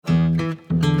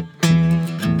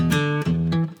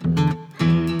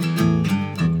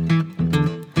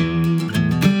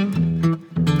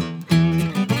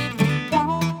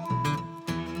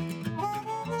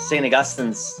St.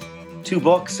 Augustine's two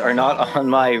books are not on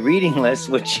my reading list,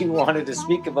 which you wanted to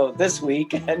speak about this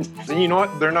week. And you know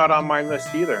what? They're not on my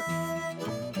list either.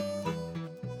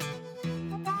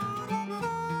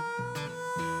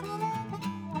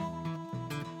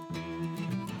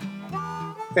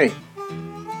 Hey,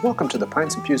 welcome to the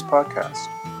Pints and Pews podcast.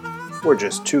 We're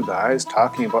just two guys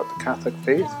talking about the Catholic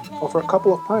faith over a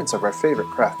couple of pints of our favorite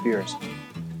craft beers.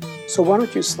 So why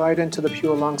don't you slide into the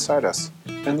pew alongside us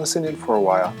and listen in for a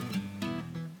while.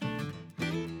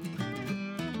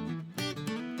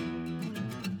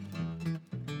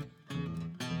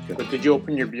 But did you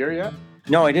open your beer yet?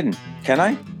 No, I didn't. Can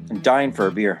I? I'm dying for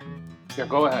a beer. Yeah,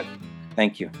 go ahead.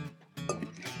 Thank you.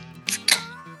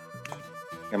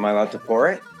 Am I allowed to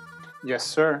pour it? Yes,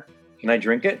 sir. Can I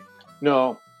drink it?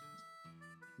 No.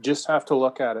 Just have to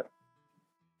look at it.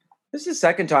 This is the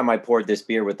second time I poured this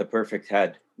beer with the perfect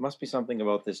head. Must be something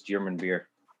about this German beer.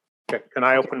 Okay, can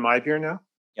I open my beer now?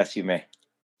 Yes, you may.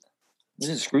 This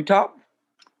is Screw Top?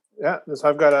 Yeah,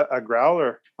 I've got a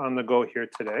growler on the go here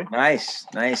today. Nice.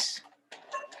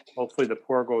 Hopefully the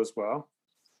pour goes well.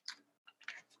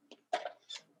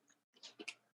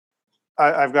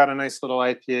 I've got a nice little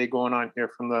IPA going on here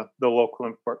from the local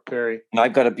import Perry. And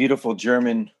I've got a beautiful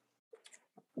German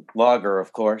lager,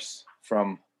 of course,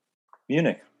 from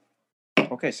Munich.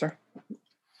 Okay, sir.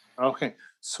 Okay.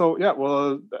 So, yeah,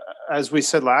 well, as we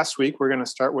said last week, we're going to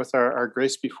start with our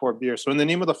Grace Before beer. So in the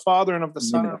name of the Father, and of the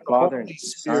Son, and of the Holy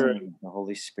Spirit. The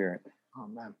Holy Spirit.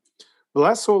 Amen.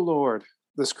 Bless, O Lord,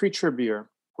 this creature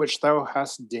beer, which thou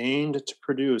hast deigned to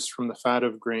produce from the fat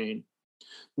of grain,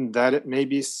 that it may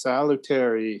be a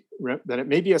salutary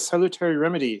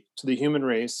remedy to the human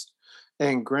race,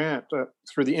 and grant,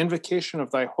 through the invocation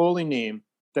of thy holy name,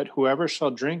 that whoever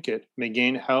shall drink it may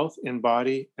gain health in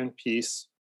body and peace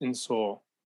in soul.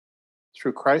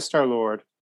 Through Christ our Lord.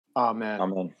 Amen.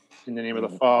 Amen. In the name of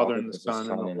the Father, and the Son,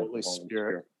 and the Holy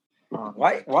Spirit.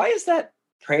 Why is that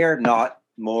prayer not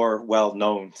more well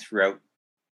known throughout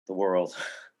the world?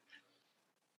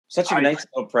 Such a nice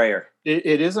little prayer.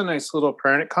 It is a nice little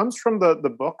prayer, and it comes from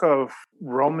the book of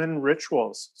Roman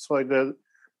rituals. So like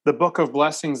the book of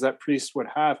blessings that priests would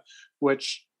have,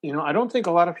 which, I don't think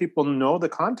a lot of people know the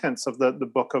contents of the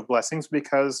book of blessings,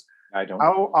 because I don't.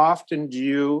 How often do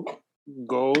you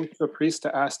go to a priest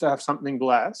to ask to have something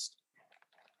blessed?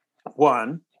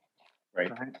 One.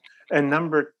 Right. And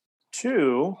number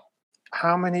two,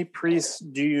 how many priests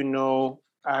do you know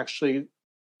actually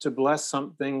to bless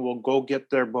something will go get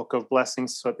their book of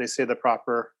blessings so that they say the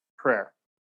proper prayer?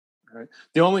 Right.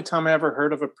 The only time I ever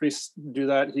heard of a priest do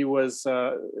that, it was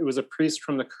a priest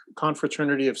from the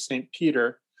Confraternity of St.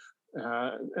 Peter,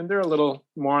 and they're a little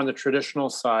more on the traditional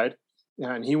side,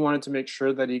 and he wanted to make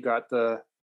sure that he got the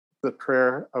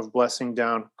prayer of blessing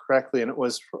down correctly, and it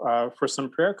was for some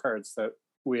prayer cards that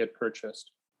we had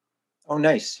purchased. Oh,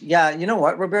 nice. Yeah, you know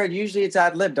what, Robert? Usually it's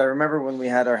ad-libbed. I remember when we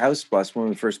had our house blessed when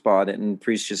we first bought it, and the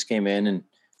priest just came in and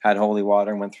had holy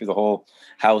water and went through the whole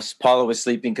house. Paula was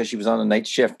sleeping because she was on a night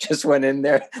shift, just went in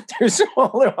there. There's some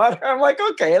holy water. I'm like,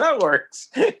 okay, that works.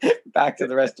 Back to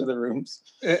the rest of the rooms.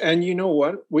 And you know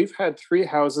what? We've had 3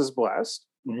 houses blessed,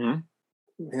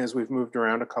 as we've moved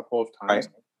around a couple of times.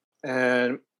 Right.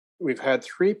 And we've had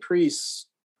 3 priests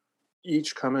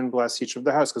each come and bless each of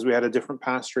the house, because we had a different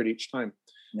pastorate each time.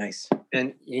 Nice.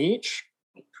 And each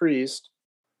priest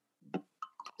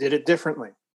did it differently.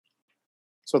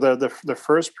 So the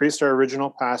first priest, our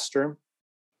original pastor,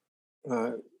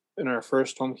 in our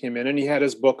first home, came in, and he had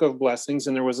his book of blessings,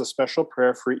 and there was a special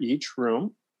prayer for each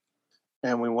room.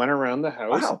 And we went around the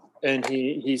house. Wow. And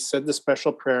he said the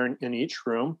special prayer in each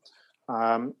room,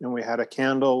 and we had a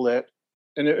candle lit,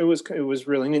 and it was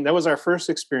really neat. That was our first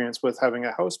experience with having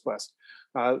a house blessed.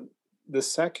 The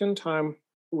second time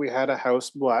we had a house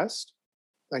blessed,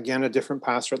 again, a different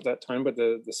pastor at that time, but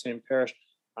the same parish.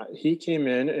 He came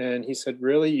in and he said,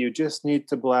 really, you just need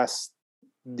to bless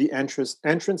the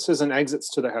entrances and exits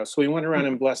to the house. So he went around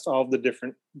and blessed all of the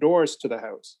different doors to the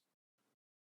house.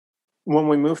 When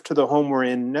we moved to the home we're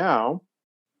in now,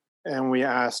 and we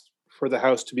asked for the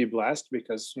house to be blessed,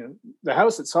 because the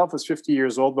house itself was 50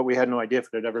 years old, but we had no idea if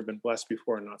it had ever been blessed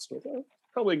before or not. So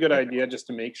probably a good idea just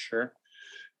to make sure.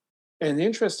 And the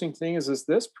interesting thing is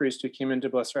this priest who came in to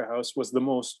bless our house was the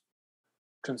most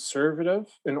conservative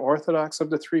and orthodox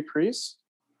of the 3 priests.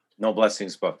 No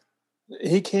blessings book.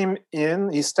 He came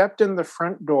in, he stepped in the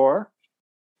front door,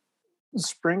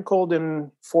 sprinkled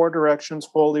in 4 directions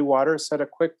holy water, said a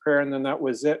quick prayer, and then that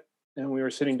was it. And we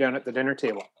were sitting down at the dinner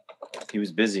table. He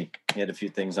was busy. He had a few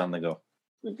things on the go.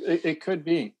 It could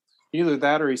be. Either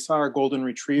that or he saw a golden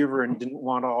retriever and didn't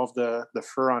want all of the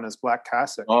fur on his black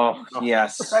cassock. Oh,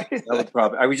 yes. Right? That was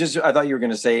probably, I thought you were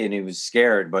going to say, and he was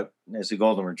scared, but it's a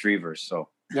golden retriever. So,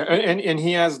 Yeah, and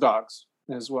he has dogs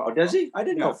as well. oh, does he? I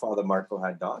didn't Yeah. know Father Marco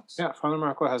had dogs. Yeah, Father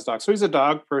Marco has dogs. So he's a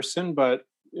dog person, but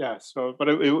yeah, but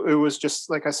it was just,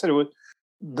 like I said, it was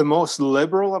the most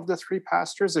liberal of the three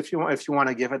pastors, if you want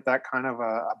to give it that kind of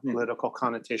a political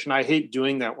connotation. I hate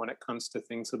doing that when it comes to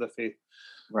things of the faith.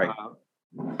 Right.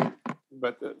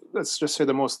 But let's just say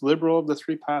the most liberal of the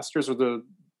three pastors, or the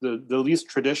least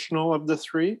traditional of the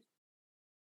three,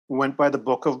 went by the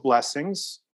Book of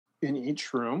Blessings in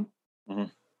each room. Mm-hmm.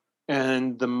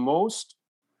 And the most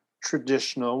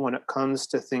traditional when it comes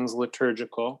to things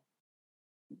liturgical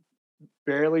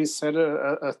barely said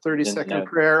a 30-second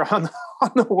prayer on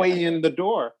the way in the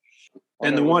door.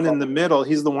 And the one in the middle,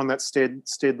 he's the one that stayed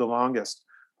the longest.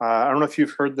 I don't know if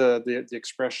you've heard the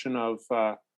expression of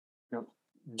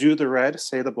do the red,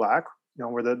 say the black,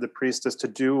 where the priest is to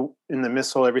do in the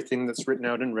missal everything that's written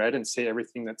out in red and say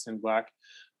everything that's in black.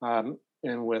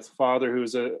 And with Father,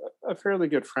 who's a fairly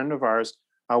good friend of ours,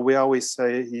 we always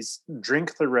say he's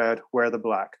drink the red, wear the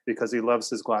black, because he loves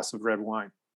his glass of red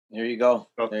wine. There you go.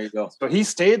 There you go. So he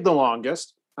stayed the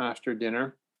longest after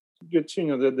dinner. Good,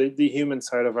 the human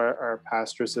side of our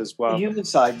pastors as well. The human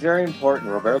side, very important,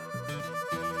 Roberto.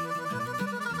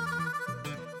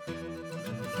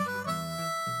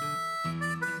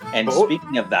 And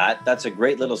speaking of that, that's a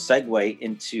great little segue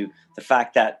into the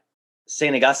fact that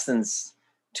St. Augustine's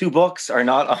 2 books are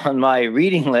not on my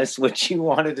reading list, which you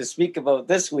wanted to speak about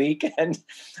this week. And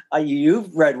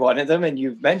you've read one of them, and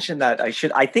you've mentioned that I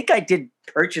think I did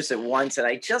purchase it once, and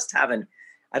I just haven't.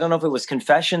 I don't know if it was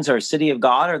Confessions or City of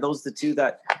God. Are those the two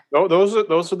that? Oh, those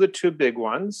are the 2 big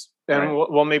ones, and right.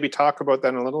 we'll maybe talk about that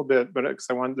in a little bit. But because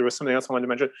there was something else I wanted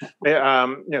to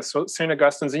mention. So St.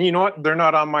 Augustine's, and you know what? They're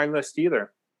not on my list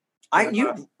either.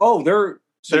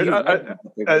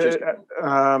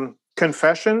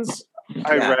 Confessions.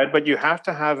 I read, but you have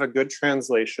to have a good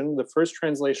translation. The first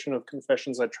translation of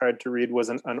Confessions I tried to read was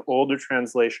an older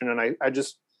translation, and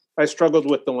I struggled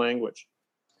with the language.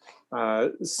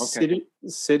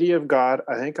 City of God,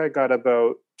 I think I got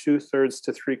about 2/3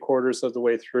 to 3/4 of the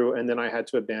way through, and then I had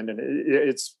to abandon it.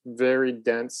 It's very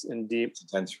dense and deep. It's a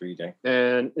dense reading.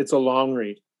 And it's a long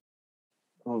read.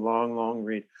 A long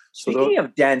read. Speaking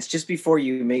of dense, just before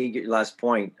you make your last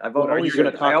point, you're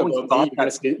going to talk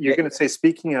about. You're going to say,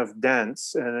 speaking of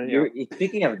dense, and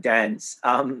speaking of dense,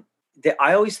 I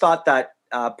always thought that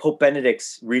Pope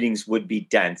Benedict's readings would be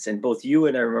dense, and both you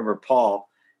and I remember Paul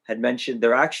had mentioned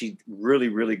they're actually really,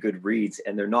 really good reads,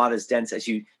 and they're not as dense as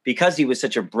because he was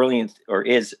such a brilliant, or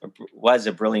was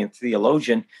a brilliant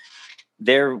theologian.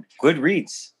 They're good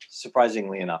reads,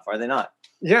 surprisingly enough, are they not?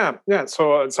 Yeah.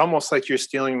 So it's almost like you're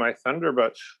stealing my thunder,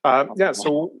 but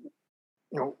So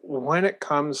when it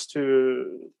comes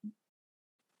to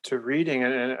reading,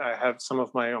 and I have some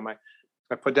of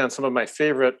I put down some of my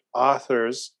favorite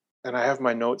authors, and I have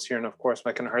my notes here, and of course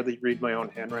I can hardly read my own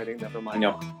handwriting. Never mind.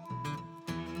 No.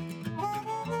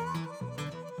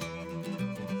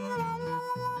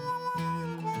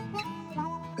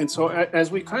 And so, as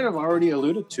we kind of already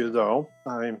alluded to, though,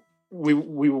 we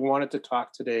wanted to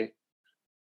talk today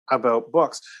about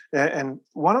books. And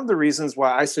one of the reasons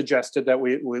why I suggested that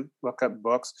we look at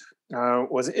books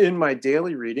was in my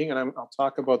daily reading, and I'll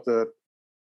talk about the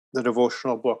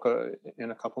devotional book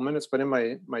in a couple minutes, but in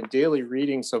my daily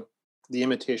readings of The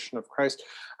Imitation of Christ,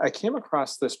 I came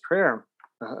across this prayer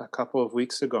a couple of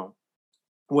weeks ago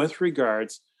with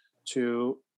regards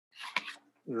to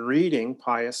reading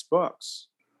pious books.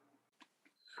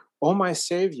 O my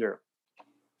Savior,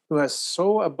 who has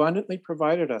so abundantly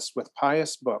provided us with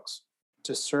pious books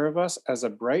to serve us as a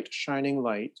bright shining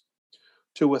light,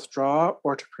 to withdraw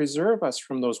or to preserve us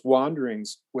from those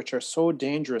wanderings which are so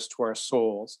dangerous to our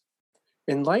souls,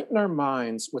 enlighten our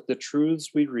minds with the truths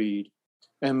we read,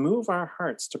 and move our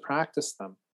hearts to practice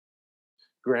them.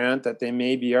 Grant that they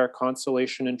may be our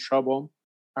consolation in trouble,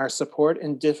 our support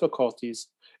in difficulties,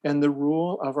 and the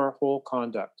rule of our whole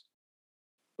conduct.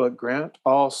 But grant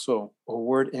also, O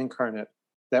Word incarnate,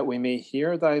 that we may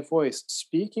hear thy voice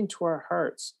speaking to our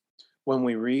hearts when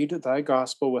we read thy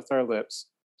gospel with our lips,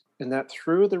 and that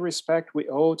through the respect we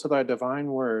owe to thy divine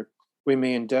word, we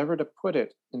may endeavor to put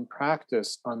it in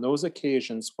practice on those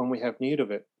occasions when we have need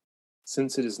of it,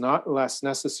 since it is not less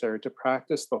necessary to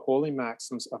practice the holy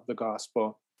maxims of the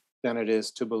gospel than it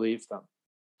is to believe them.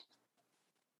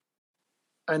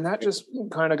 And that just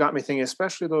kind of got me thinking,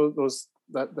 especially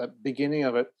that beginning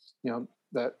of it,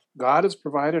 that God has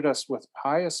provided us with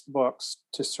pious books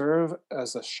to serve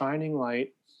as a shining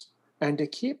light and to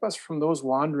keep us from those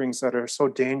wanderings that are so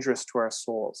dangerous to our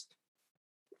souls.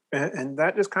 And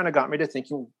that just kind of got me to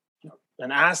thinking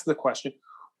and asked the question,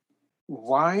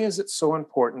 why is it so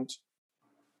important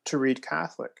to read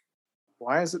Catholic?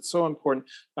 Why is it so important?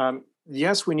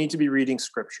 Yes, we need to be reading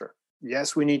scripture.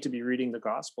 Yes, we need to be reading the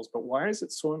Gospels, but why is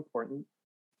it so important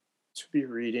to be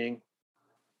reading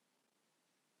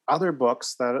other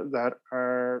books that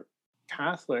are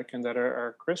Catholic and that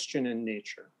are Christian in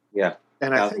nature? Yeah.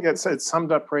 And I think it's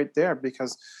summed up right there,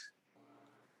 because,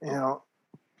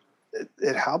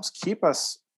 it helps keep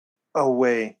us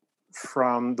away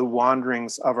from the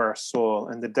wanderings of our soul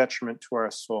and the detriment to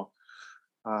our soul.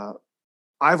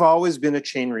 I've always been a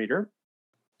chain reader.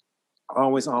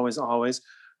 Always.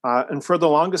 And for the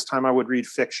longest time, I would read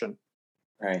fiction.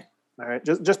 Right. All right.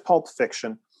 Just pulp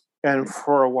fiction. And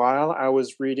for a while, I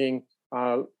was reading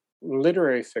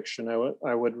literary fiction.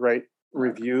 I would write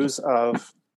reviews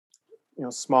of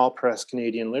small press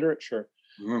Canadian literature.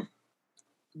 Mm-hmm.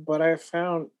 But I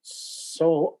found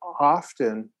so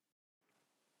often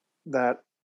that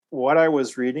what I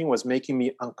was reading was making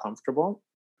me uncomfortable.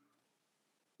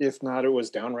 If not, it was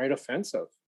downright offensive.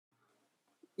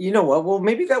 You know what? Well,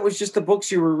 maybe that was just the books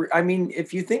you were. I mean,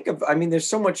 if you think of, there's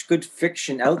so much good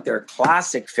fiction out there,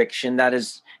 classic fiction that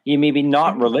is maybe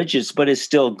not religious, but is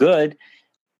still good.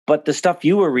 But the stuff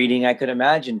you were reading, I could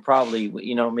imagine probably,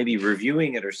 maybe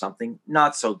reviewing it or something,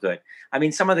 not so good.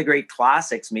 Some of the great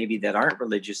classics, maybe that aren't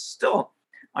religious, still,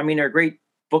 are great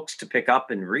books to pick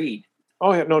up and read.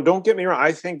 Oh, yeah. No, don't get me wrong.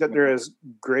 I think that there is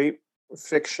great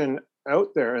fiction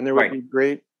out there, and there would be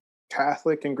great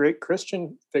Catholic and great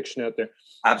Christian fiction out there.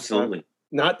 Absolutely.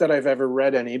 Not that I've ever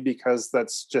read any, because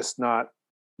that's just not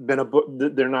been a book.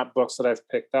 They're not books that I've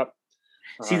picked up.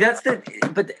 See, a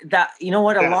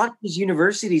lot of these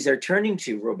universities are turning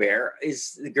to, Robert,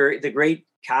 is the great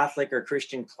Catholic or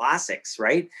Christian classics,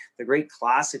 right? The great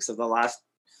classics of the last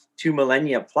 2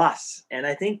 millennia plus. And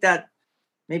I think that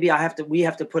maybe we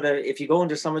have to put if you go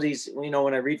into some of these,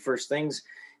 when I read First Things,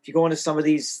 if you go into some of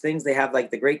these things, they have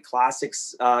like the great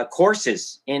classics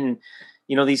courses in,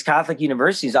 these Catholic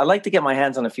universities. I'd like to get my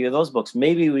hands on a few of those books.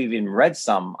 Maybe we've even read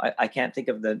some. I can't think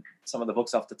of some of the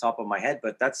books off the top of my head,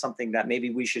 but that's something that maybe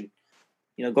we should,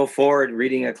 go forward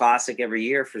reading a classic every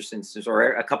year, for instance,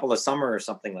 or a couple of summer or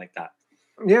something like that.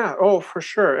 Yeah. Oh, for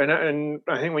sure. And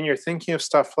I think when you're thinking of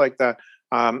stuff like that,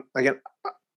 again,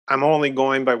 I'm only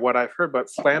going by what I've heard, but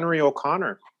Flannery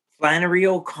O'Connor. I've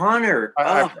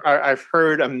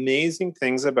heard amazing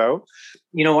things about.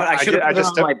 You know what? I should have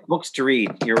put on my books to read.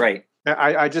 You're right.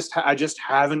 I just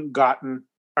haven't gotten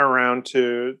around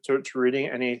to reading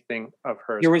anything of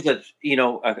hers. There was a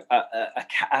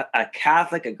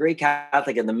Catholic, a great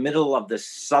Catholic in the middle of the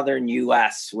southern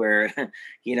U.S. where,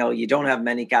 you don't have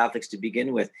many Catholics to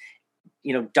begin with,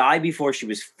 died before she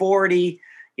was 40,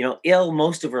 ill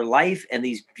most of her life, and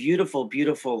these beautiful,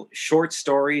 beautiful short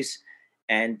stories.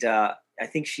 And I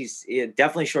think she's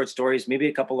definitely short stories, maybe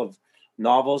a couple of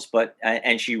novels, but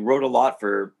and she wrote a lot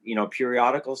for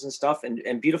periodicals and stuff,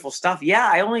 and beautiful stuff. Yeah,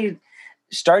 I only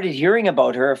started hearing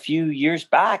about her a few years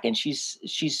back, and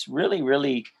she's really,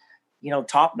 really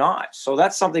top notch. So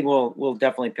that's something we'll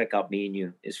definitely pick up. Me and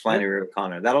you is Flannery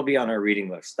O'Connor. That'll be on our reading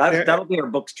list. That'll be our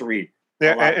books to read.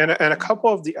 Yeah, and a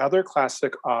couple of the other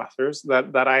classic authors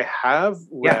that I have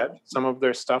read some of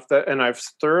their stuff and I've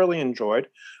thoroughly enjoyed.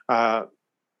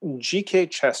 G.K.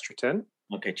 Chesterton.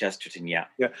 Okay, Chesterton, yeah.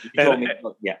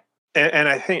 And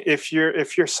I think if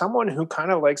you're someone who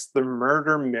kind of likes the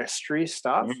murder mystery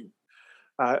stuff,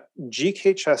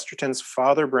 G.K. Chesterton's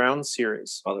Father Brown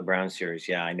series.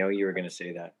 Yeah, I know you were going to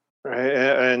say that. Right,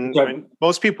 and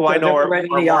most people I know are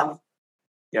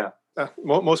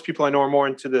more, most people I know are more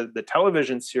into the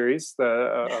television series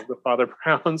of the Father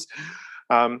Browns.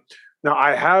 Now,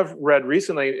 I have read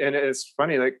recently, and it's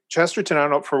funny, like Chesterton, I don't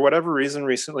know, for whatever reason,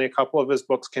 recently, a couple of his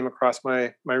books came across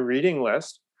my reading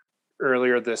list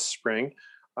earlier this spring.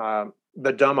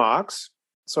 The Dumb Ox,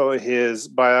 so his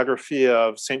biography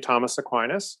of St. Thomas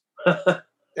Aquinas.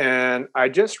 And I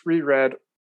just reread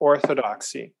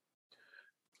Orthodoxy.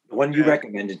 The one you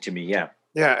recommended to me, yeah.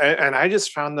 Yeah, and I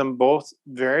just found them both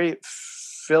very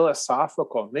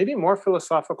philosophical, maybe more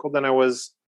philosophical than I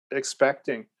was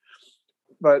expecting.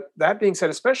 But that being said,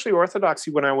 especially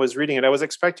Orthodoxy, when I was reading it, I was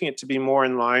expecting it to be more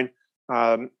in line,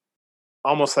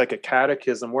 almost like a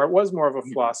catechism, where it was more of a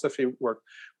philosophy work.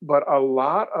 But a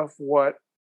lot of what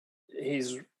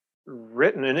he's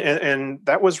written, and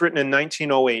that was written in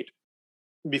 1908,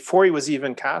 before he was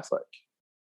even Catholic.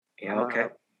 Yeah, okay.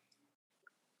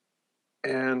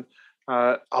 And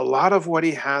a lot of what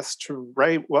he has to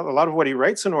write, a lot of what he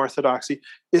writes in Orthodoxy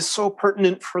is so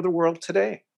pertinent for the world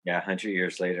today. Yeah, 100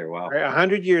 years later. Wow. Right?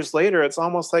 100 years later, it's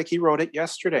almost like he wrote it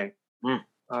yesterday.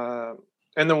 Mm.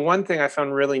 And the one thing I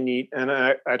found really neat, and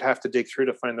I'd have to dig through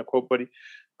to find the quote, but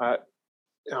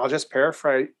I'll just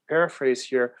paraphrase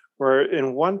here, where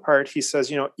in one part he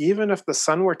says, even if the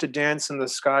sun were to dance in the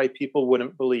sky, people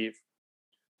wouldn't believe.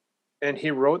 And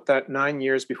he wrote that 9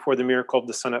 years before the miracle of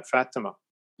the sun at Fatima.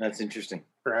 That's interesting.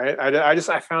 Right.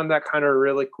 I found that kind of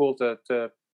really cool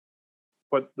to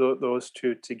put those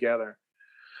two together.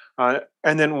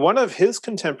 And then one of his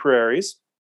contemporaries,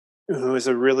 who is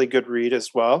a really good read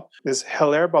as well, is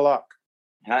Hilaire Belloc.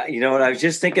 You know what? I was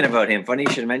just thinking about him. Funny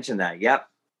you should mention that. Yep.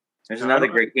 There's another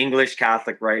great English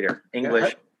Catholic writer.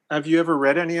 English. Have you ever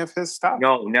read any of his stuff?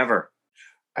 No, never.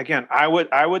 Again, I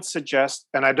would suggest,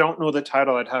 and I don't know the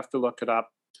title, I'd have to look it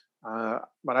up.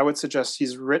 But I would suggest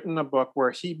he's written a book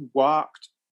where he walked.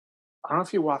 I don't know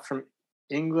if he walked from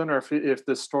England or if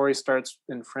the story starts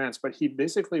in France, but he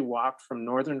basically walked from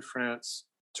northern France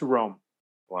to Rome.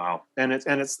 Wow! And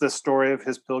it's the story of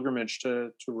his pilgrimage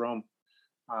to Rome.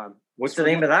 What's the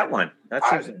name of that one? That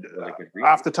seems really good read.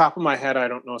 Off the top of my head, I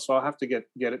don't know, so I'll have to get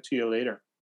it to you later.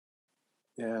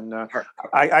 And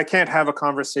I can't have a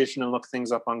conversation and look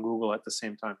things up on Google at the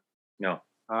same time. No.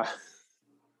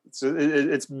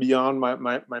 It's beyond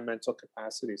my mental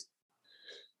capacities.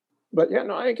 But yeah,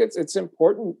 no, I think it's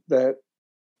important that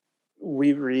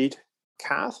we read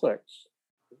Catholic,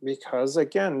 because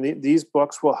again, these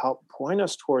books will help point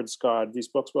us towards God. These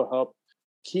books will help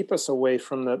keep us away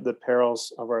from the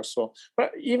perils of our soul.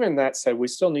 But even that said, we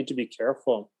still need to be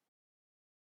careful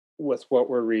with what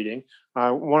we're reading.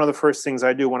 One of the first things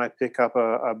I do when I pick up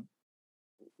a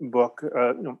book,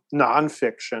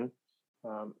 nonfiction,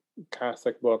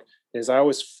 Catholic book, is I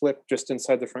always flip just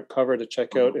inside the front cover to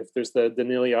check out if there's the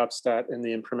Nihil Obstat and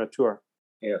the Imprimatur.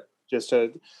 Yeah.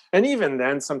 And even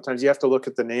then, sometimes you have to look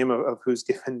at the name of who's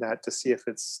given that to see if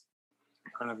it's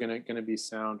kind of going to be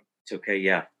sound. It's okay,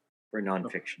 yeah, for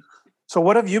nonfiction. So,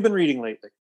 what have you been reading lately?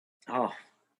 Oh,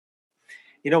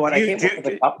 you know what? I came up with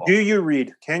a couple. Do you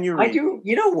read? Can you read? I do.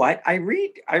 You know what? I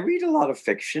read a lot of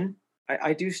fiction.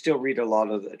 I do still read a lot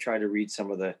of. Try to read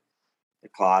some of the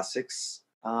classics.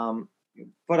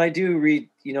 But I do read,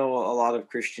 a lot of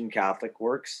Christian Catholic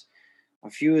works. A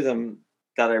few of them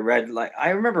that I read, like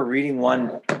I remember reading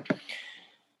one.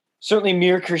 Certainly,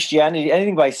 Mere Christianity.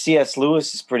 Anything by C.S.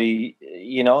 Lewis is pretty.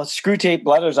 Screwtape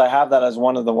Letters. I have that as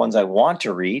one of the ones I want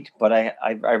to read. But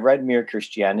I read Mere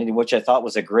Christianity, which I thought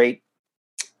was a great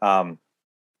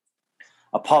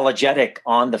apologetic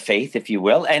on the faith, if you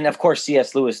will. And of course,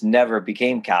 C.S. Lewis never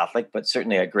became Catholic, but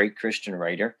certainly a great Christian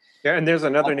writer. Yeah, and there's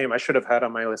another name I should have had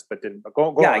on my list, but didn't. But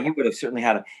go yeah, on. You would have certainly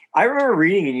had it. I remember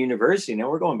reading in university,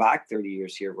 we're going back 30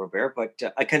 years here, Robert, but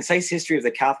A Concise History of the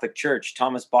Catholic Church,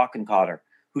 Thomas Bockenkotter,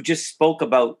 who just spoke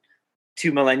about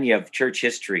 2 millennia of church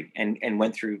history and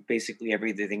went through basically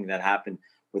everything that happened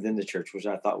within the church, which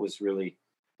I thought was really,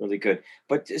 really good.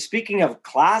 But speaking of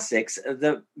classics,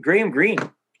 the Graham Greene,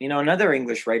 another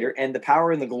English writer, and The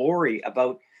Power and the Glory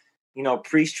about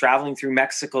priests traveling through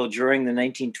Mexico during the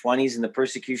 1920s and the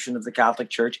persecution of the Catholic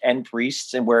Church and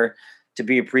priests, and where to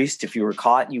be a priest, if you were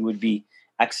caught, you would be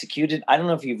executed. I don't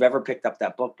know if you've ever picked up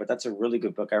that book, but that's a really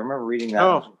good book. I remember reading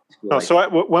that.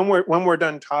 When we're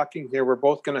done talking here, we're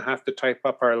both going to have to type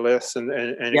up our lists and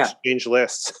exchange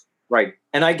lists. Right.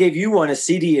 And I gave you one, A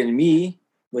CD and Me,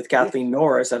 with Kathleen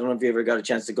Norris. I don't know if you ever got a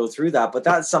chance to go through that, but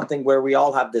that's something where we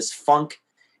all have this funk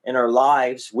in our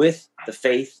lives with the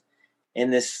faith, in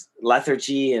this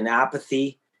lethargy and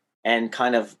apathy, and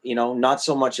kind of, not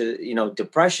so much,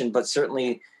 depression, but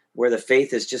certainly where the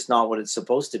faith is just not what it's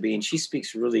supposed to be. And she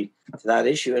speaks really to that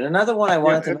issue. And another one I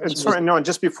wanted to mention. And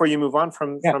just before you move on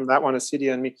from that one, A CD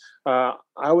and Me,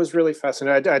 I was really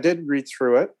fascinated. I did read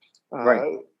through it.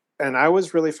 Right. And I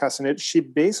was really fascinated. She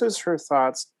bases her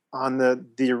thoughts on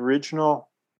the original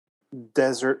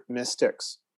desert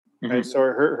mystics. Mm-hmm. Right? So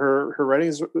her writing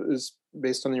is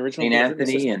based on the original Saint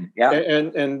Anthony,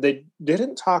 and they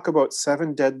didn't talk about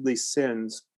 7 deadly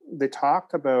sins. They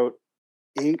talked about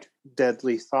 8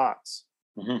 deadly thoughts.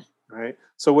 Mm-hmm. Right.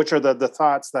 So which are the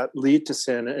thoughts that lead to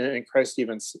sin? And Christ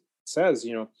even says,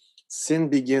 sin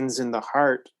begins in the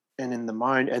heart and in the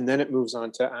mind, and then it moves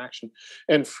on to action.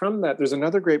 And from that, there's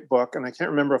another great book, and I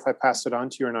can't remember if I passed it on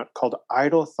to you or not, called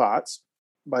Idle Thoughts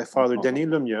by Father Denis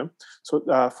Lemieux. So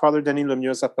Father Denis Lemieux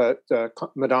is up at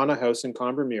Madonna House in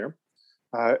Combermere,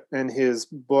 and his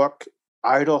book,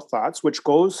 Idle Thoughts, which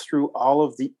goes through all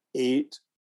of the 8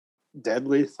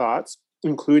 deadly thoughts,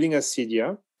 including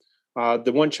acedia.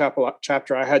 The one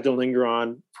chapter I had to linger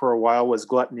on for a while was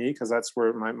gluttony, because that's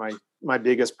where my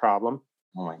biggest problem.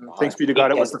 Oh my God. Thanks be to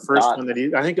God, it was the first one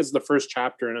I think it's the first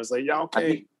chapter, and I was like, yeah,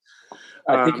 okay.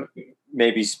 I think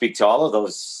maybe speak to all of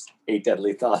those 8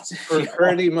 deadly thoughts.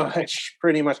 Pretty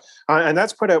much. And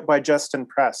that's put out by Justin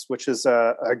Press, which is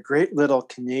a great little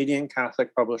Canadian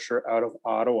Catholic publisher out of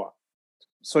Ottawa.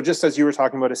 So just as you were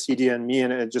talking about a CD and me,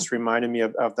 and it just reminded me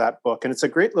of that book. And it's a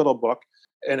great little book.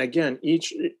 And again,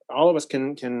 all of us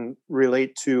can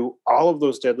relate to all of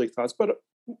those deadly thoughts, but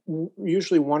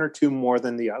usually one or two more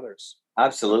than the others.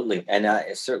 Absolutely. And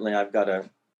certainly I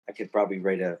could probably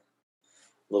write a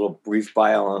little brief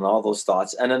bio on all those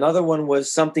thoughts. And another one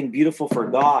was Something Beautiful for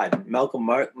God. Malcolm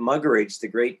Muggeridge, the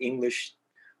great English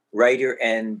writer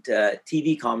and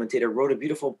TV commentator, wrote a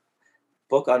beautiful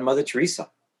book on Mother Teresa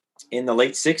in the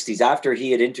late 60s. After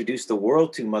he had introduced the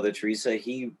world to Mother Teresa,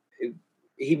 he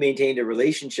maintained a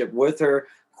relationship with her,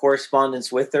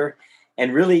 correspondence with her.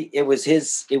 And really, it was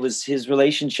his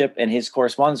relationship and his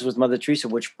correspondence with Mother Teresa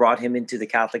which brought him into the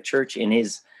Catholic Church in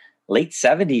his late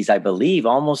 70s, I believe,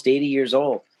 almost 80 years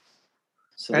old.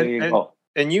 So there you go.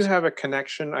 And you have a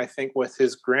connection, I think, with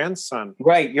his grandson.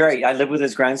 Right, you're right. I lived with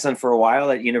his grandson for a while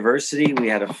at university. We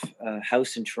had a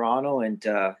house in Toronto, and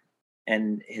a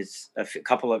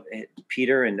couple of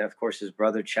Peter, and of course his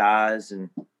brother Chaz, and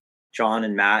John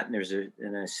and Matt, and there's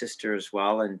a sister as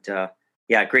well. And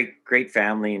great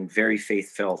family and very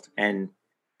faith-filled. And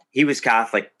he was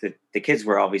Catholic. The kids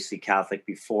were obviously Catholic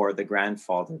before the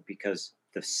grandfather, because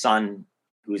the son,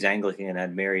 who was Anglican and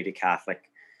had married a Catholic.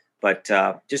 But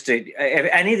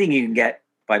anything you can get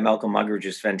by Malcolm Muggeridge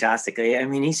is fantastic. I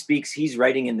mean, he's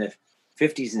writing in the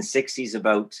 50s and 60s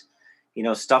about,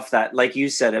 stuff that, like you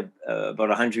said, about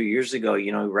 100 years ago,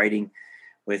 writing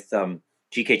with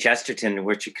G.K. Chesterton,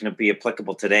 which can be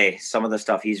applicable today. Some of the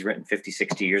stuff he's written 50,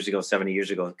 60 years ago, 70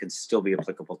 years ago, can still be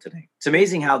applicable today. It's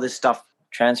amazing how this stuff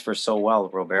transfers so well,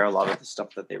 Robert, a lot of the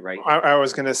stuff that they write. I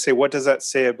was going to say, what does that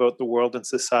say about the world and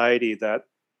society, that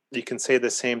you can say the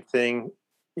same thing,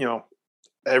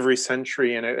 every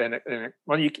century,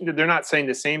 they're not saying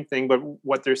the same thing, but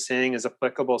what they're saying is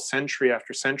applicable century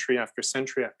after century after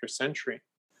century after century.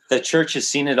 The church has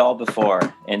seen it all before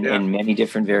in many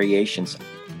different variations.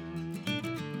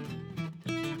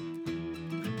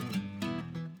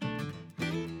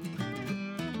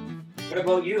 What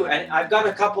about you? And I've got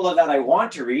a couple of that I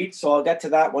want to read, so I'll get to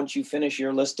that once you finish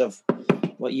your list of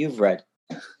what you've read.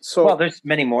 So, there's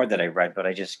many more that I've read, but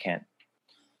I just can't.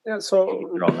 Yeah, so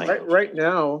right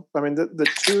now, I mean, the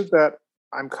two that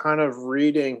I'm kind of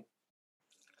reading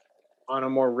on a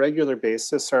more regular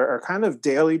basis are kind of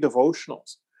daily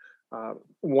devotionals.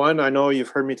 One, I know you've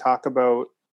heard me talk about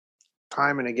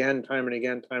time and again,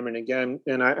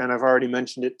 and I've already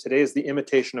mentioned it today, is The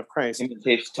Imitation of Christ.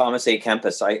 Thomas A.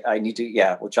 Kempis. I need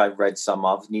to, which I've read some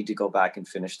of, need to go back and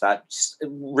finish that. Just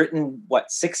written,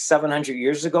 600-700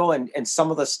 years ago, and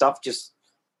some of the stuff just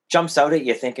jumps out at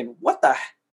you thinking, what the...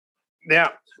 Yeah,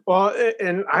 well,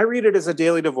 and I read it as a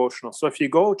daily devotional. So if you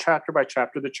go chapter by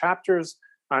chapter, the chapters,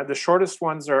 the shortest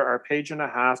ones are a page and a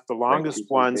half. The longest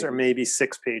ones are maybe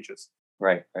 6 pages.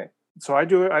 Right. So I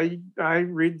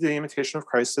read The Imitation of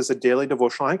Christ as a daily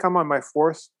devotional. I think I'm on my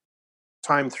 4th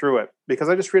time through it, because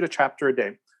I just read a chapter a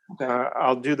day. Okay.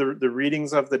 I'll do the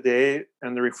readings of the day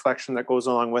and the reflection that goes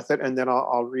along with it, and then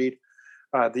I'll read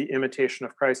The Imitation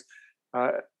of Christ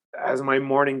as my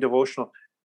morning devotional.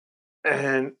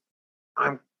 And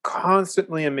I'm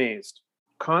constantly amazed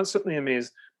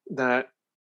that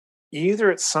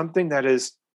either it's something that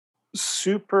is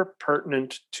super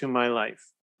pertinent to my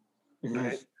life.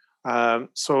 Mm-hmm. Right?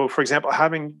 So, for example,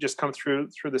 having just come through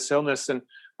this illness, and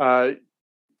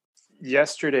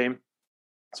yesterday,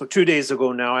 so 2 days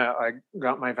ago now, I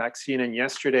got my vaccine, and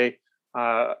yesterday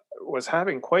was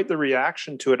having quite the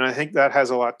reaction to it. And I think that has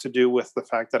a lot to do with the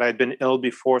fact that I'd been ill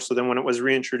before. So then when it was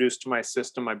reintroduced to my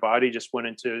system, my body just went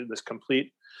into this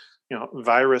complete,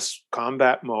 virus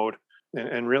combat mode,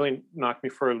 and really knocked me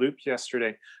for a loop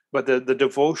yesterday. But the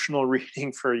devotional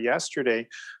reading for yesterday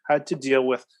had to deal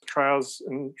with trials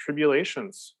and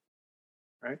tribulations,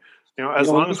 right? As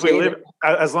long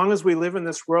as we live in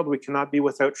this world, we cannot be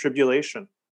without tribulation.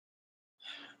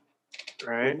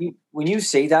 Right. When you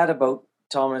say that about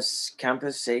Thomas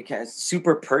Kempis,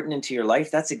 super pertinent to your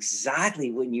life, that's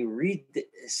exactly when you read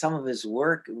some of his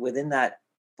work within that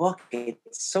book.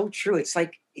 It's so true. It's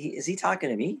like, is he talking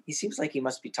to me? He seems like he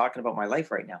must be talking about my life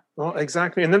right now. Well,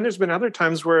 exactly. And then there's been other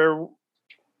times where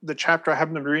the chapter I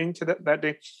happen to be reading to that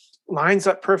day lines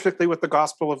up perfectly with the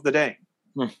gospel of the day.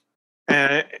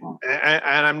 And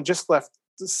I'm just left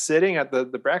sitting at the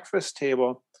breakfast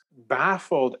table,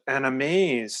 baffled and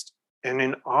amazed and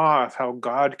in awe of how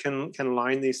God can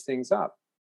line these things up.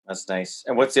 That's nice.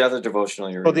 And what's the other devotional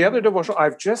you're reading? Well, the other devotional,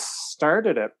 I've just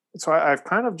started it. So I've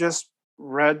kind of just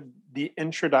read the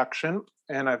introduction,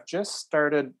 and I've just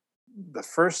started the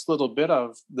first little bit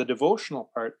of the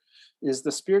devotional part is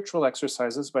the spiritual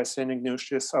exercises by Saint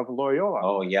Ignatius of Loyola.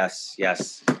 Oh, yes,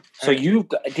 yes. So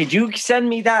did you send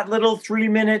me that little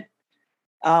 3-minute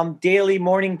daily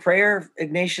morning prayer,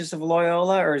 Ignatius of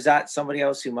Loyola, or is that somebody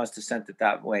else who must have sent it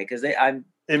that way? Because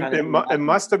it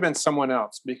must have been someone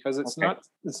else, because it's not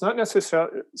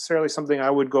necessarily something I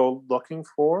would go looking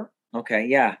for. Okay,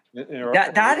 yeah.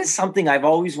 That is something I've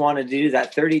always wanted to do,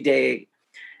 that 30-day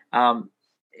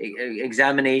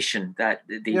examination that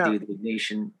they do, the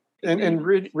Ignatian. And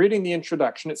reading the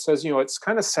introduction, it says, it's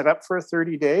kind of set up for a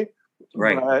 30-day,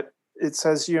 right? But it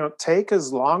says, take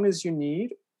as long as you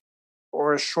need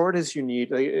or as short as you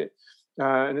need.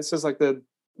 And it says, like, the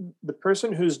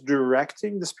person who's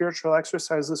directing the spiritual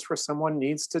exercises for someone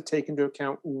needs to take into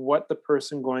account what the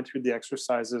person going through the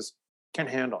exercises can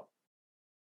handle.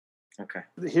 Okay.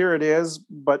 Here it is,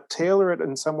 but tailor it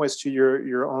in some ways to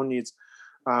your own needs.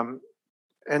 And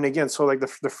again, so like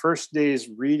the first day's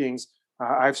readings,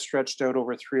 I've stretched out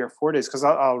over 3 or 4 days, because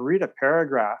I'll read a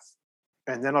paragraph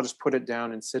and then I'll just put it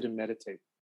down and sit and meditate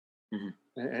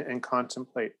and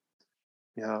contemplate.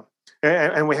 Yeah.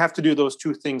 And we have to do those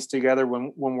two things together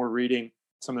when we're reading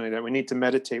something like that. We need to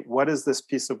meditate. What is this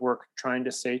piece of work trying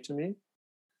to say to me?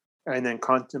 And then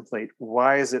contemplate.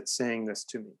 Why is it saying this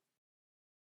to me?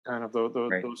 Kind of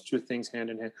those two things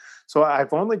hand in hand. So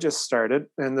I've only just started.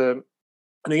 And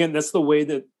again, that's the way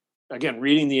that, again,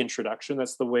 reading the introduction,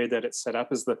 that's the way that it's set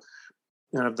up, is the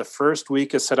first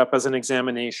week is set up as an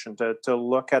examination to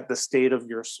look at the state of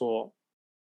your soul.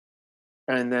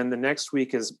 And then the next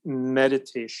week is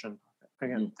meditation.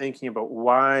 Again, thinking about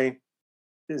what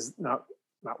is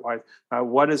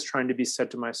trying to be said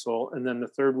to my soul. And then the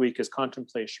third week is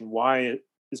contemplation. Why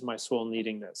is my soul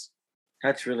needing this?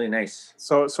 That's really nice.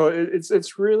 So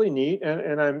it's really neat,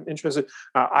 and I'm interested.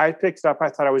 I picked it up. I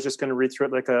thought I was just going to read through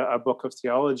it like a book of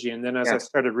theology, and then as I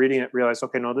started reading it, realized,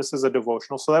 okay, no, this is a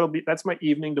devotional. So that's my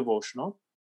evening devotional,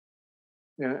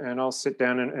 and I'll sit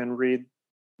down and read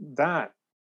that.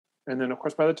 And then, of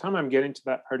course, by the time I'm getting to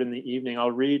that part in the evening,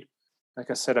 I'll read, like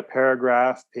I said, a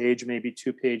paragraph, page, maybe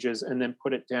 2 pages, and then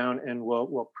put it down, and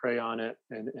we'll pray on it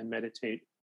and meditate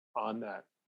on that.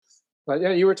 But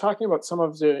yeah, you were talking about some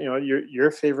of the,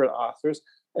 your favorite authors,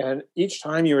 and each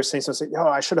time you were saying something,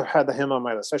 I should have had him on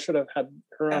my list. I should have had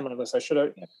her on my list. I should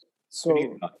have.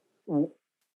 So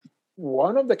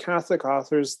one of the Catholic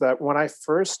authors that when I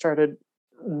first started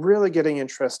really getting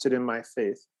interested in my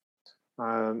faith,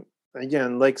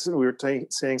 again, like we were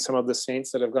saying, some of the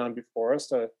saints that have gone before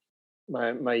us,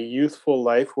 my youthful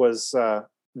life was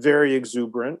very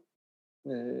exuberant,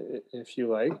 if you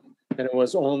like, and it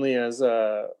was only as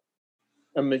a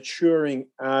maturing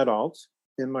adult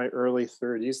in my early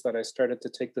 30s that I started to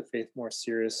take the faith more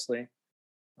seriously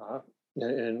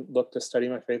and look to study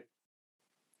my faith.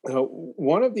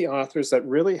 One of the authors that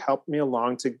really helped me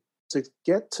along to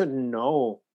get to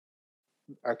know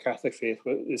our Catholic faith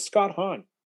is Scott Hahn.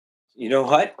 You know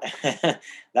what?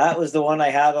 That was the one I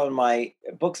had on my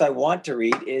books I want to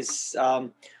read is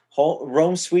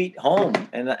Rome Sweet Home,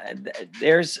 and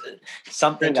there's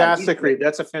something fantastic read.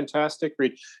 That's a fantastic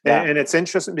read, and it's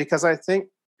interesting because I think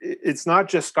it's not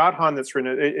just Scott Hahn that's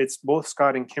written it. It's both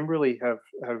Scott and Kimberly have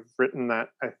written that,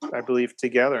 I believe,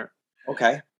 together.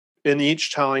 Okay, and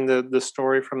each telling the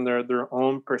story from their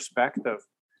own perspective,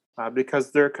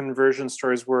 because their conversion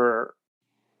stories were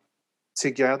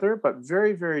together but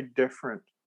very, very different.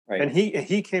 Right. And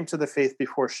he came to the faith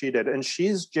before she did, and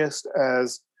she's just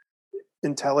as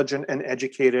intelligent and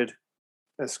educated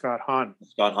as Scott Hahn.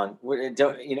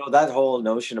 That whole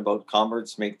notion about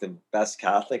converts make the best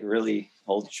Catholic really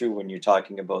holds true when you're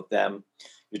talking about them.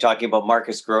 You're talking about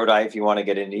Marcus Grodi, if you want to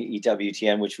get into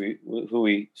EWTN, who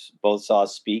we both saw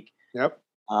speak. Yep.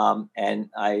 And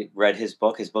I read his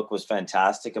book. His book was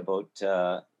fantastic about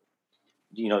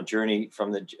journey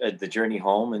from the journey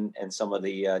home and some of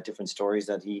the different stories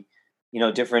that he,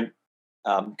 different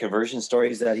conversion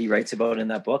stories that he writes about in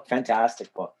that book.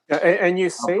 Fantastic book. And you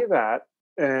say that,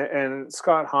 and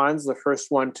Scott Hahn's the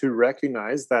first one to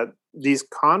recognize that these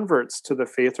converts to the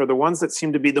faith are the ones that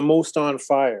seem to be the most on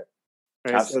fire.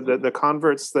 Right? So the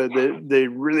converts, they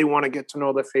really want to get to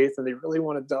know the faith, and they really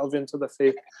want to delve into the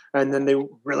faith, and then they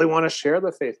really want to share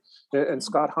the faith. And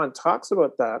Scott Hahn talks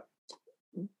about that.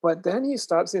 But then he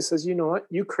stops and he says, you know what,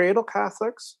 you cradle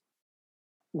Catholics,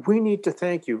 we need to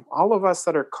thank you. All of us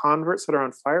that are converts, that are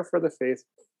on fire for the faith,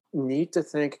 need to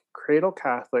thank cradle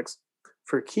Catholics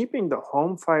for keeping the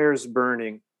home fires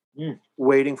burning,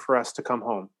 waiting for us to come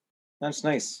home. That's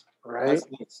nice. Right? That's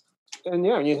nice. And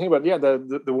when you think about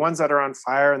the ones that are on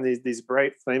fire and these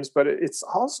bright flames, but it's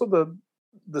also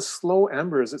the slow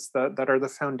embers. It's that are the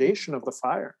foundation of the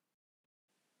fire.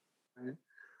 Right?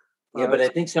 Yeah, but I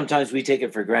think sometimes we take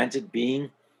it for granted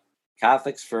being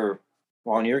Catholics for,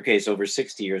 well, in your case, over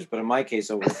 60 years, but in my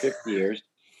case, over 50 years,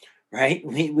 right?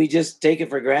 We just take it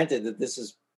for granted that this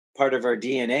is part of our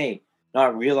DNA,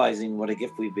 not realizing what a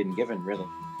gift we've been given, really.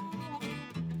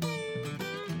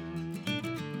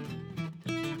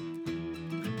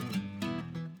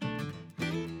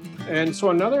 And so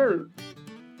another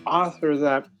author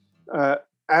that,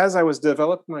 as I was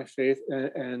developing my faith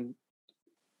and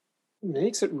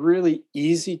makes it really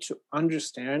easy to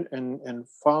understand and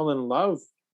fall in love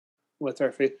with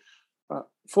our faith,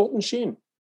 Fulton Sheen.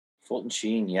 Fulton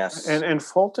Sheen, yes. And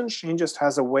Fulton Sheen just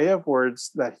has a way of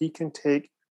words that he can take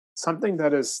something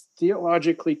that is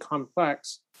theologically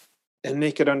complex and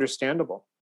make it understandable.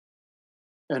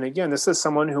 And again, this is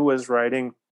someone who was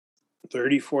writing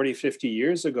 30, 40, 50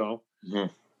 years ago,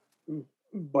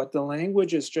 but the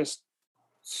language is just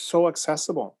so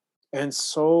accessible and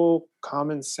so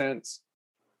common sense.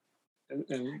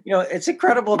 And it's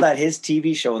incredible that his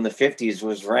TV show in the 50s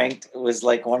was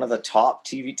like one of the top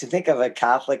TV. To think of a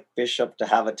Catholic bishop to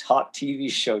have a top TV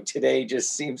show today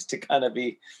just seems to kind of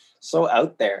be so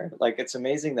out there. Like, it's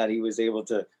amazing that he was able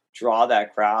to draw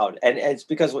that crowd. And it's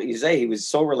because what you say, he was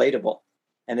so relatable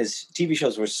and his TV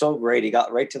shows were so great. He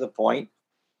got right to the point.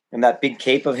 And that big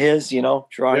cape of his,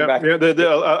 drawing back.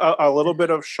 Yeah, a little bit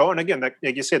of show. And again, like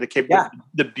you say, the cape,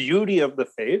 the beauty of the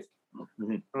faith,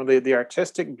 the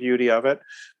artistic beauty of it,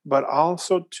 but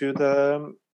also to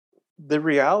the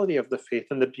reality of the faith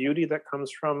and the beauty that comes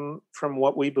from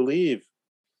what we believe.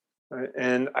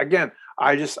 And again,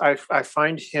 I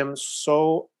find him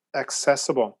so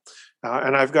accessible.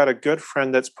 And I've got a good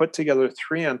friend that's put together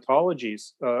 3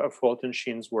 anthologies of Fulton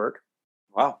Sheen's work.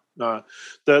 Wow.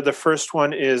 The first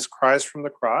one is Cries from the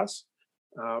Cross,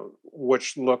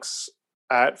 which looks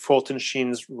at Fulton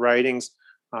Sheen's writings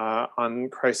on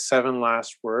Christ's 7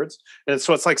 last words. And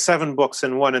so it's like 7 books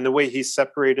in one. And the way he's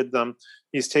separated them,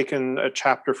 he's taken a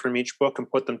chapter from each book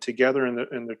and put them together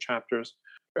in their chapters.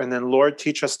 And then Lord,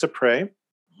 Teach Us to Pray.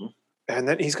 Mm-hmm. And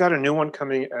then he's got a new one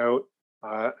coming out.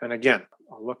 And again,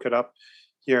 I'll look it up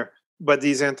here. But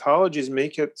these anthologies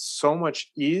make it so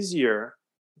much easier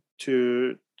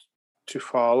to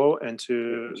follow and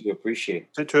to appreciate.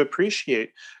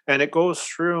 And it goes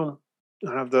through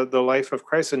the life of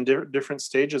Christ and different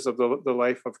stages of the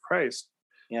life of Christ.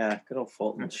 Yeah, good old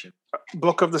Fulton.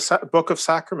 Book of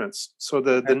Sacraments. So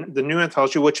the new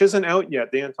anthology, which isn't out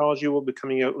yet, the anthology will be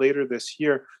coming out later this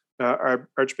year. Our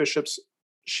Archbishop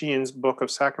Sheen's Book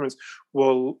of Sacraments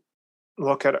will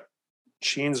look at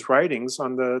Sheen's writings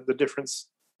on the different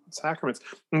sacraments,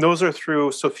 and those are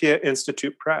through Sophia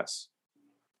Institute Press.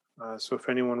 So if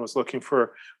anyone was looking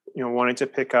for, wanting to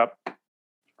pick up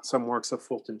some works of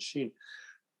Fulton Sheen.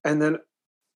 And then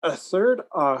a third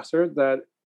author that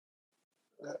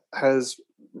has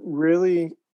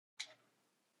really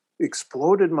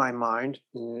exploded my mind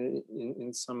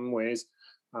in some ways,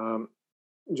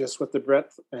 just with the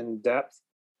breadth and depth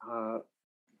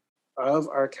of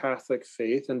our Catholic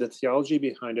faith and the theology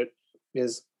behind it,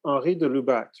 is Henri de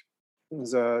Lubac.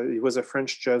 He was a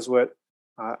French Jesuit,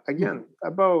 again,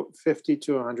 about 50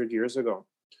 to 100 years ago.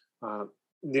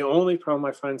 The only problem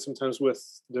I find sometimes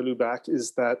with de Lubac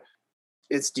is that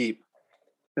it's deep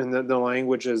and the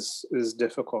language is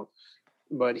difficult.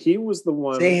 But he was the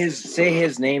one... Say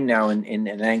his name now in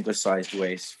an anglicized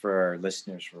way for our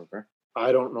listeners, Robert.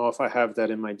 I don't know if I have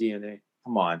that in my DNA.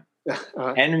 Come on.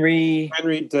 Henri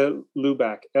de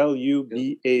Lubac,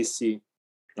 Lubac.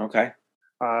 Okay.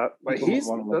 But he's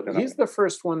the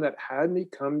first one that had me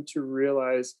come to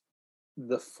realize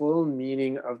the full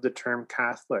meaning of the term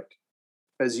Catholic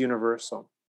as universal.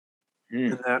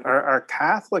 And that our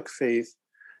Catholic faith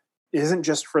isn't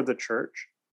just for the church.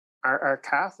 Our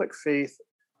Catholic faith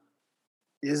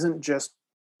isn't just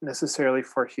necessarily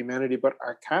for humanity, but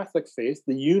our Catholic faith,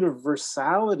 the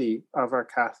universality of our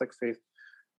Catholic faith,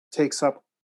 takes up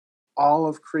all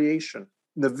of creation,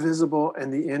 the visible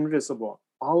and the invisible,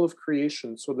 all of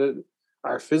creation, so that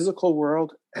our physical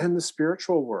world and the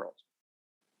spiritual world.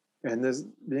 And this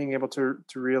being able to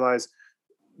realize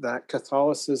that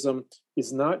Catholicism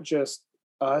is not just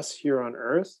us here on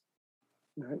earth,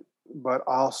 right, but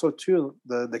also too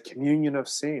the communion of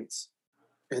saints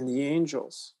and the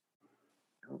angels.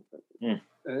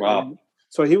 Wow.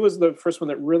 So he was the first one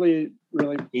that really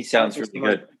he sounds really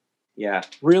good. Yeah,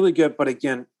 really good. But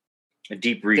again, a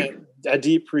deep read, a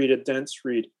dense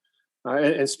read.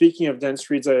 And speaking of dense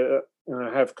reads, I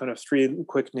have kind of 3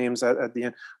 quick names at the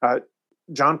end.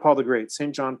 John Paul the Great,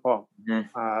 St. John Paul.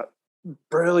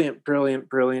 Brilliant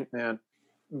man.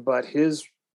 But his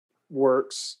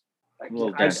works. A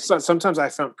little dense. Sometimes I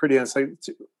found pretty dense. Like,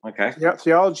 Okay.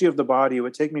 Theology of the Body, it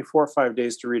would take me 4 or 5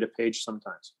 days to read a page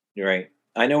sometimes. You're right.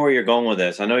 I know where you're going with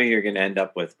this. I know you're going to end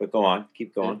up with, but go on.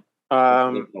 Keep going.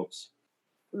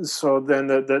 So then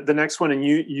the next one, and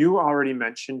you already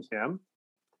mentioned him,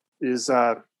 is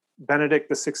Benedict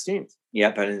the 16th.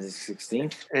 Yeah, Benedict the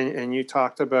 16th. And you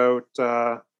talked about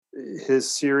his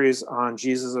series on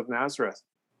Jesus of Nazareth.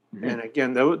 Mm-hmm. And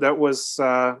again, that was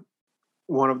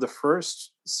one of the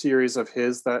first series of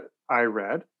his that I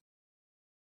read.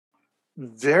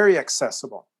 Very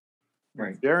accessible.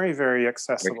 Right. Very, very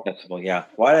accessible. Very accessible, yeah.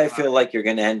 Why do I feel like you're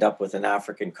going to end up with an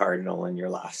African cardinal in your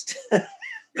last?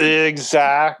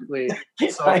 Exactly.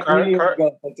 So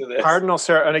Cardinal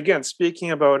Sarah, and again,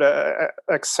 speaking about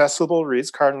accessible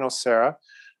reads, Cardinal Sarah,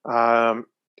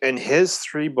 and his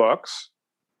 3 books,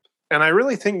 and I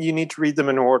really think you need to read them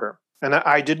in order. And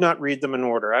I did not read them in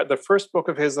order. The first book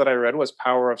of his that I read was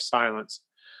Power of Silence.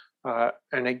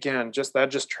 And again,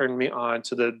 that just turned me on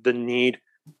to the need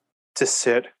to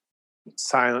sit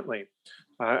silently.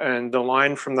 And the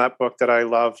line from that book that I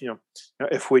love,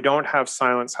 if we don't have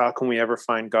silence, how can we ever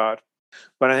find God?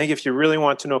 But I think if you really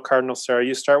want to know Cardinal Sarah,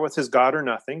 you start with his God or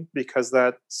Nothing, because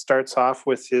that starts off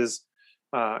with his,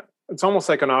 it's almost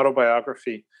like an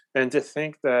autobiography. And to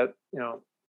think that,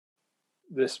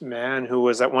 this man who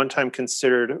was at one time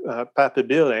considered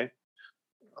papabile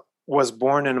was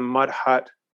born in a mud hut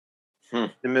in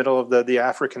the middle of the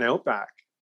African outback,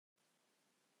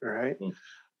 right?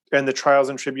 And the trials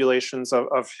and tribulations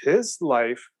of his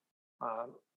life,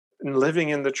 and living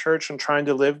in the church and trying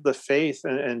to live the faith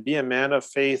and be a man of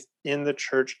faith in the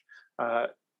church,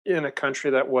 in a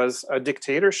country that was a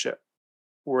dictatorship,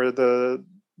 where the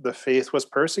faith was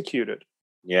persecuted.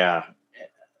 Yeah,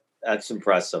 that's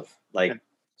impressive. Like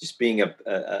just being a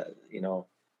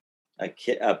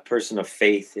person of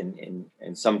faith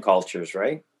in some cultures,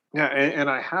 right? Yeah, and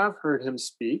I have heard him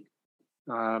speak.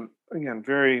 Again,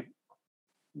 very,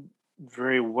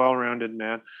 very well-rounded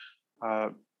man,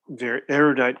 very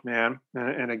erudite man,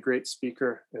 and a great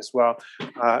speaker as well.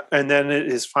 And then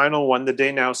his final one, the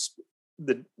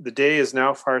day is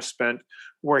now far spent,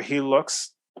 where he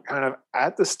looks kind of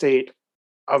at the state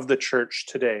of the church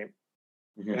today,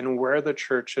 mm-hmm. and where the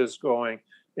church is going,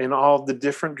 in all the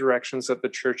different directions that the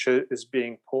church is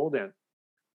being pulled in.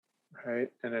 Right,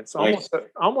 and it's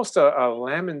almost a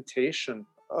lamentation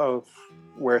of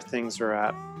where things are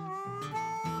at.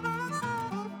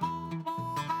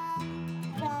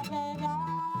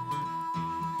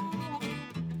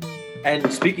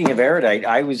 And speaking of erudite,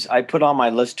 I put on my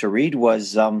list to read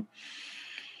was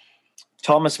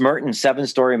Thomas Merton's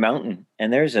 7-Story Mountain,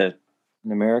 and there's an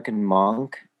American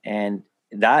monk, and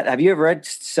that, have you ever read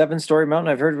 7-Story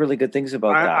Mountain? I've heard really good things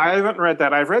about that. I haven't read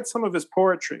that. I've read some of his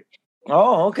poetry.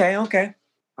 Oh, okay.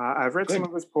 I've read some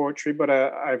of his poetry, but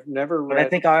I've never read. And I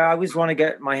think I always want to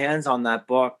get my hands on that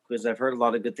book because I've heard a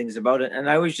lot of good things about it. And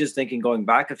I was just thinking, going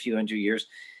back a few hundred years,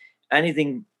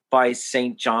 anything by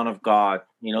Saint John of God,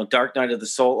 Dark Night of the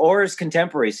Soul, or his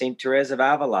contemporary, Saint Therese of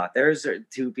Avila. There's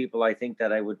 2 people I think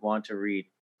that I would want to read.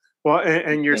 Well,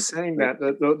 and you're saying that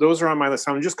those are on my list.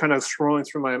 I'm just kind of scrolling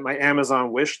through my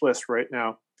Amazon wish list right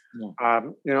now. Yeah.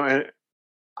 And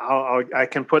I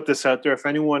can put this out there. If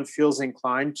anyone feels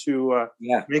inclined to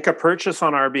make a purchase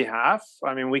on our behalf,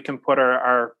 I mean, we can put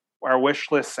our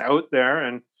wish lists out there,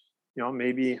 and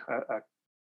maybe a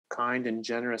kind and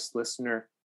generous listener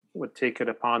would take it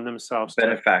upon themselves.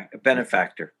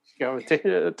 Benefactor. Would take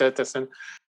it to send.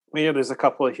 There's a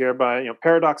couple here by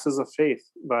Paradoxes of Faith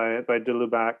by de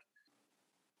Lubac,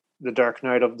 The Dark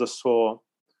Night of the Soul,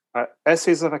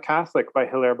 Essays of a Catholic by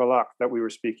Hilaire Belloc that we were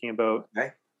speaking about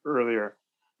earlier.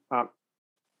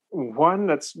 One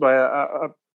that's by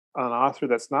an author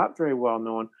that's not very well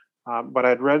known, but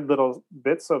I'd read little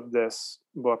bits of this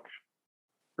book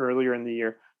earlier in the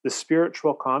year, The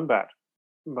Spiritual Combat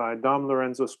by Dom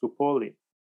Lorenzo Scupoli.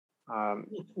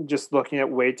 Just looking at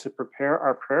ways to prepare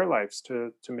our prayer lives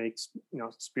to make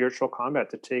spiritual combat,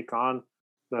 to take on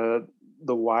the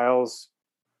wiles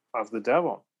of the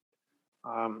devil.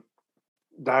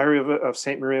 Diary of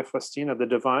Saint Maria Faustina, the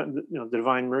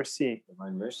Divine Mercy.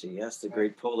 Divine Mercy, yes, the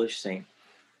great Polish saint.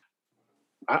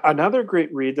 Another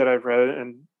great read that I've read,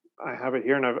 and I have it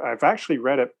here, and I've actually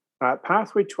read it,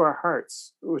 Pathway to Our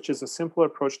Hearts, which is a simple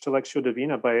approach to Lectio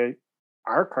Divina by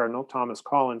our Cardinal, Thomas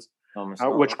Collins,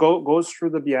 which goes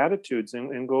through the Beatitudes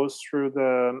and goes through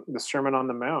the Sermon on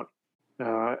the Mount.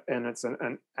 And it's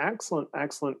an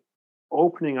excellent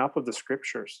opening up of the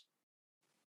Scriptures.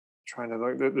 Trying to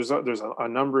look, there's a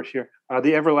number here.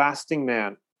 The Everlasting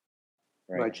Man,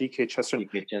 by G.K. Chesterton.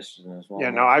 G.K. Chesterton as well.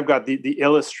 Yeah, no, I've got the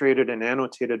illustrated and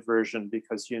annotated version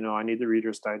because, I need the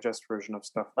Reader's Digest version of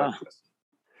stuff like this.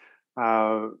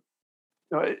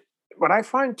 What I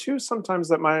find too sometimes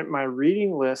that my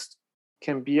reading list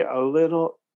can be a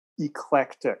little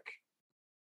eclectic.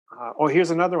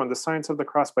 Here's another one, The Science of the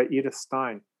Cross by Edith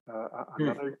Stein,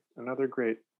 another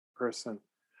great person.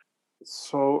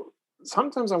 So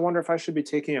sometimes I wonder if I should be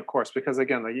taking a course because,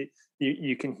 again,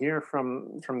 you can hear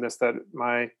from this that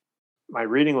my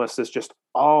reading list is just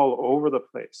all over the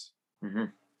place. Mm-hmm.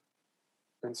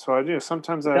 And so I do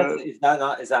sometimes.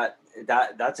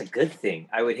 That's a good thing.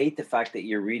 I would hate the fact that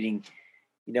you're reading.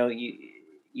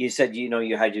 You said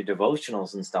you had your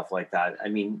devotionals and stuff like that. I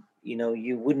mean,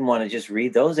 you wouldn't want to just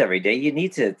read those every day. You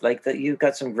need to you've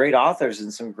got some great authors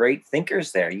and some great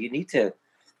thinkers there. You need to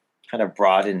kind of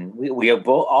broaden. We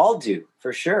all do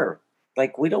for sure.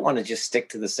 Like we don't want to just stick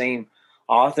to the same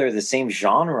author, the same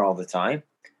genre all the time.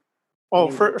 Oh,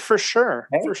 for sure,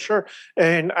 right? For sure.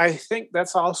 And I think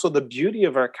that's also the beauty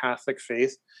of our Catholic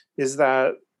faith is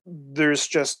that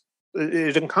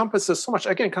it encompasses so much.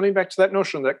 Again, coming back to that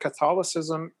notion that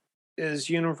Catholicism is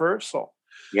universal.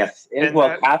 Yes.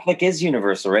 Catholic is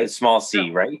universal, right? Small c,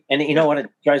 yeah. Right? And you know what? It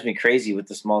drives me crazy with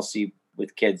the small c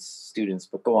with kids, students,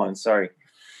 but go on. Sorry.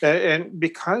 And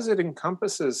because it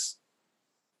encompasses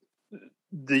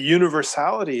the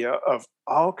universality of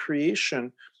all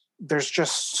creation, there's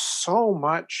just so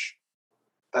much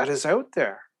that is out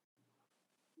there.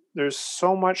 There's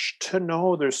so much to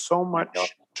know. There's so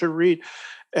much to read.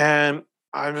 And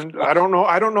I don't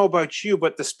know about you,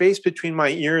 but the space between my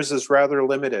ears is rather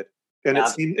limited. And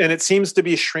it seems to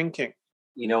be shrinking.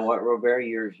 You know what, Robert?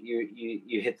 You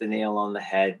hit the nail on the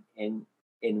head. And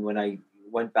when I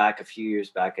went back a few years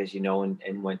back, as you know,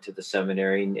 and went to the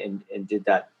seminary and did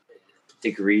that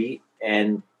degree,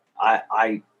 and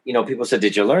I people said,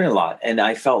 "Did you learn a lot?" And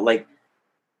I felt like,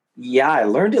 yeah, I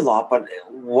learned a lot, but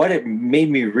what it made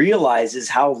me realize is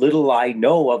how little I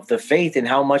know of the faith and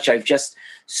how much I've just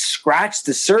scratched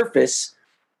the surface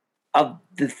of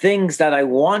the things that I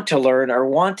want to learn or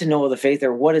want to know of the faith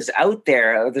or what is out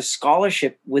there or the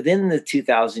scholarship within the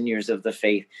 2,000 years of the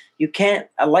faith. You can't,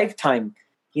 a lifetime,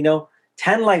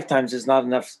 10 lifetimes is not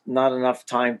enough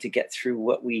time to get through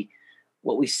what we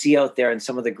see out there and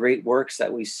some of the great works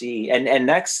that we see. And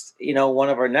next, one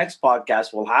of our next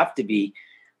podcasts will have to be,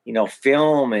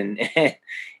 film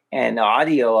and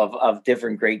audio of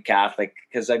different great Catholic,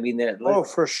 because I mean,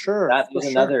 for sure. That was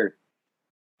another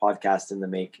podcast in the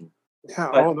making. Yeah.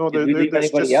 But did we leave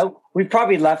anybody out? We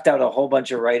probably left out a whole bunch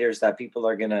of writers that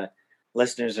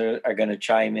listeners are gonna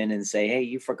chime in and say, "Hey,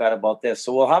 you forgot about this."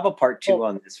 So we'll have a part 2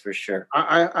 on this for sure.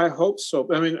 I hope so.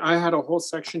 I mean, I had a whole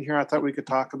section here I thought we could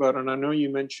talk about, and I know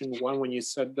you mentioned one when you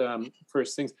said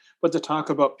first things, but to talk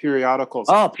about periodicals.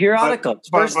 Oh, periodicals!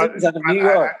 First things out of New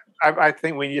York. I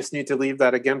think we just need to leave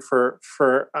that again for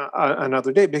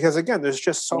another day, because again, there's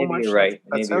just so much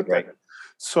that's out there.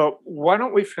 So why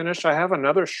don't we finish? I have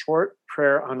another short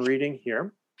prayer on reading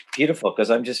here. Beautiful, because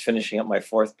I'm just finishing up my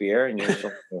 4th beer, and you're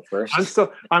still first.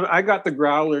 I got the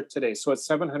growler today, so it's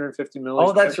 750 milliliters.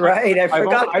 Oh, that's right. I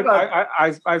forgot.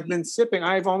 I've been sipping.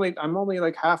 I'm only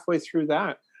like halfway through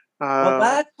that. Well,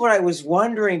 that's what I was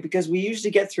wondering, because we usually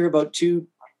get through about 2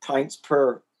 pints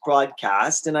per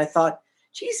broadcast, and I thought,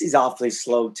 geez, he's awfully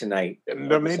slow tonight.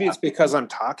 But maybe it's because I'm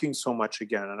talking so much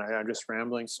again, and I'm just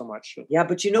rambling so much. Yeah,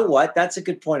 but you know what? That's a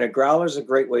good point. A growler is a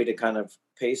great way to kind of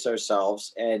pace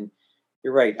ourselves. And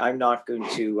you're right. I'm not going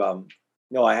to.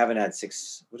 No, I haven't had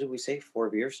 6. What did we say? 4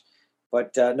 beers.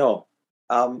 But no.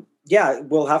 Yeah,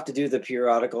 we'll have to do the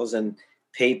periodicals and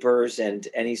papers and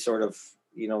any sort of.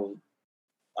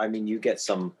 I mean, you get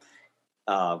some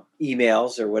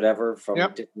emails or whatever from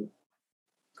different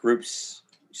groups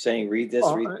saying read this.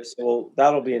 So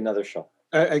that'll be another show.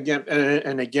 Again,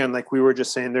 and again, like we were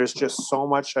just saying, there's just so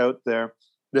much out there.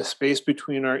 The space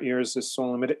between our ears is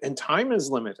so limited, and time is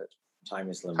limited. Time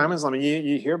is limited.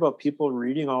 You hear about people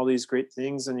reading all these great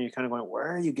things, and you kind of going,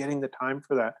 where are you getting the time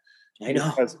for that? I know.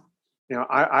 Because,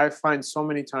 I find so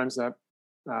many times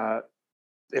that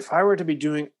if I were to be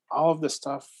doing all of the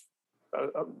stuff,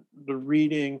 the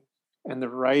reading and the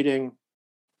writing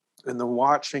and the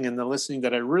watching and the listening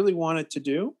that I really wanted to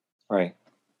do, right,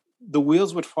 the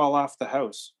wheels would fall off the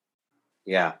house.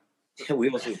 Yeah, the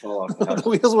wheels would fall off the house. The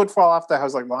wheels would fall off the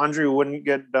house. Like laundry wouldn't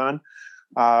get done.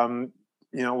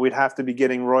 We'd have to be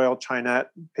getting Royal Chinette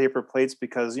paper plates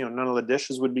because none of the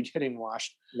dishes would be getting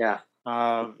washed. Yeah.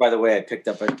 By the way, I picked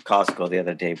up at Costco the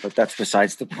other day, but that's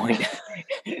besides the point.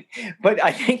 But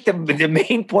I think the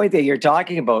main point that you're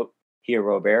talking about here,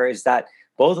 Robert, is that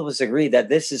both of us agree that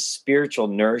this is spiritual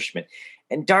nourishment.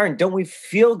 And darn, don't we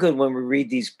feel good when we read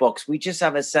these books? We just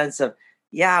have a sense of,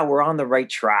 yeah, we're on the right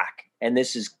track, and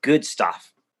this is good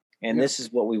stuff. And this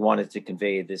is what we wanted to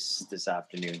convey this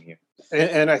afternoon here.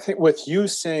 And I think with you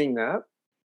saying that,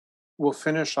 we'll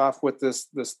finish off with this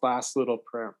last little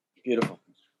prayer. Beautiful.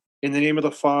 In the name of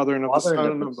the Father, and of the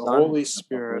Son, and of the Holy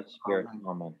Spirit.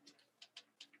 Amen.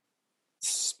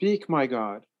 Speak, my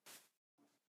God.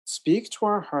 Speak to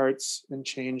our hearts and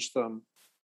change them,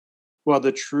 while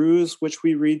the truths which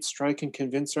we read strike and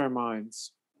convince our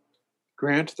minds.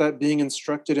 Grant that being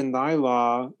instructed in thy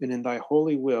law and in thy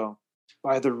holy will,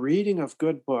 by the reading of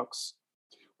good books,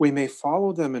 we may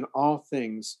follow them in all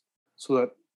things, so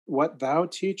that what thou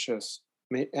teachest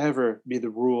may ever be the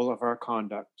rule of our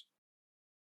conduct.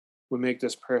 We make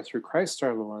this prayer through Christ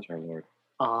our Lord.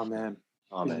 Amen.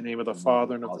 Amen. In the name of the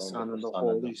Father, and of the Son, and of the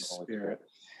Holy Spirit.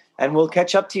 And we'll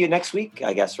catch up to you next week,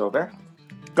 I guess, Robert.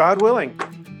 God willing.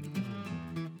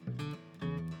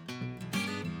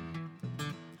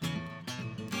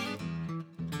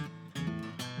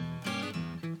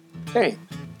 Hey,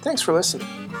 thanks for listening.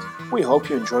 We hope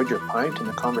you enjoyed your pint and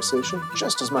the conversation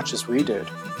just as much as we did.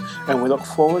 And we look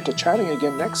forward to chatting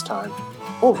again next time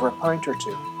over a pint or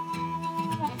two.